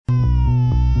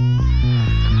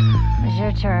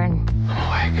your turn.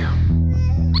 I'm awake.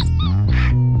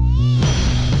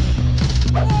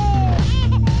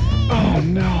 Oh,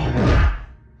 no.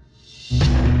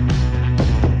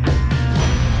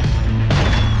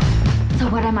 So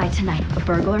what am I tonight? A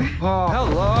burglar? Oh,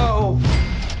 hello.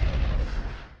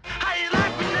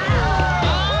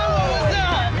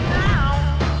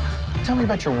 Tell me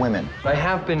about your women. I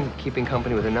have been keeping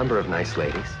company with a number of nice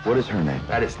ladies. What is her name?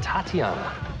 That is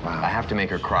Tatiana. Wow. I have to make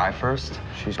her cry first,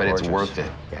 She's but gorgeous. it's worth it.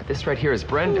 Yeah, this right here is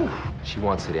Brenda. Ooh. She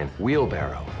wants it in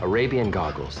wheelbarrow, Arabian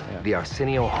goggles, the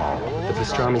Arsenio Hall, the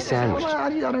pastrami sandwich. Well, I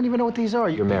don't even know what these are.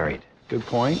 You're married. Good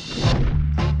point.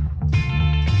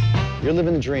 You're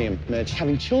living the dream, Mitch.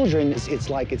 Having children, it's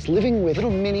like living with little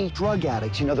mini drug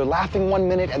addicts. You know, they're laughing one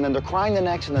minute, and then they're crying the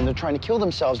next, and then they're trying to kill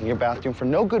themselves in your bathroom for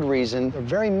no good reason. They're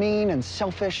very mean and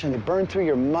selfish, and they burn through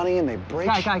your money, and they break...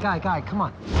 Guy, come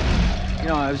on. You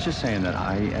know, I was just saying that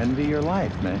I envy your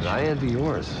life, Mitch. And I envy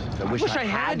yours. I wish I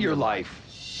had your life.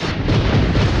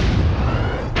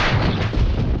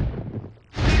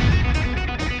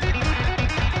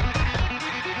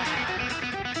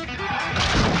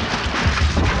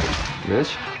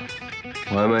 Mitch,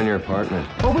 why am I in your apartment?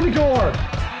 Open the door!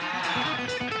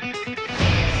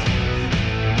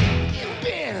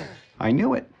 I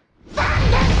knew it.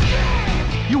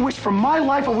 You wished for my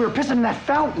life while we were pissing in that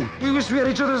fountain. We wish we had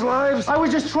each other's lives. I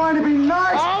was just trying to be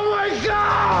nice. Oh my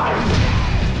God!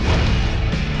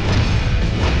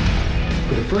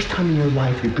 For the first time in your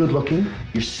life, you're good looking,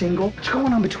 you're single. What's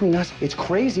going on between us? It's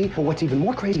crazy, but what's even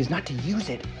more crazy is not to use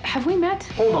it. Have we met?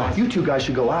 Hold on, you two guys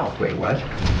should go out. Wait, what?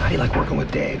 How do you like working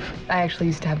with Dave? I actually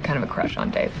used to have kind of a crush on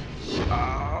Dave.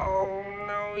 Oh,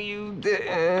 no, you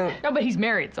didn't. No, but he's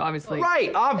married, so obviously.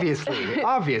 Right, obviously.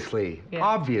 Yeah.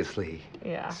 Obviously.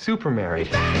 Yeah. Super married.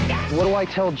 What do I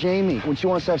tell Jamie when she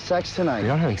wants to have sex tonight? You're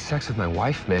not having sex with my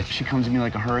wife, Mitch. She comes at me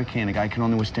like a hurricane. A guy can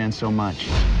only withstand so much.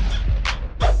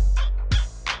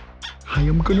 I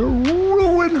am gonna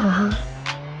ruin her.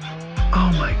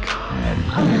 Oh my God.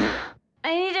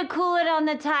 I need to cool it on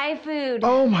the Thai food.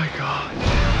 Oh my God.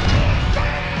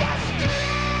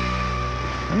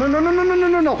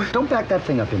 No. Don't back that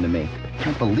thing up into me. I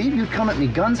can't believe you'd come at me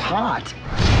guns hot.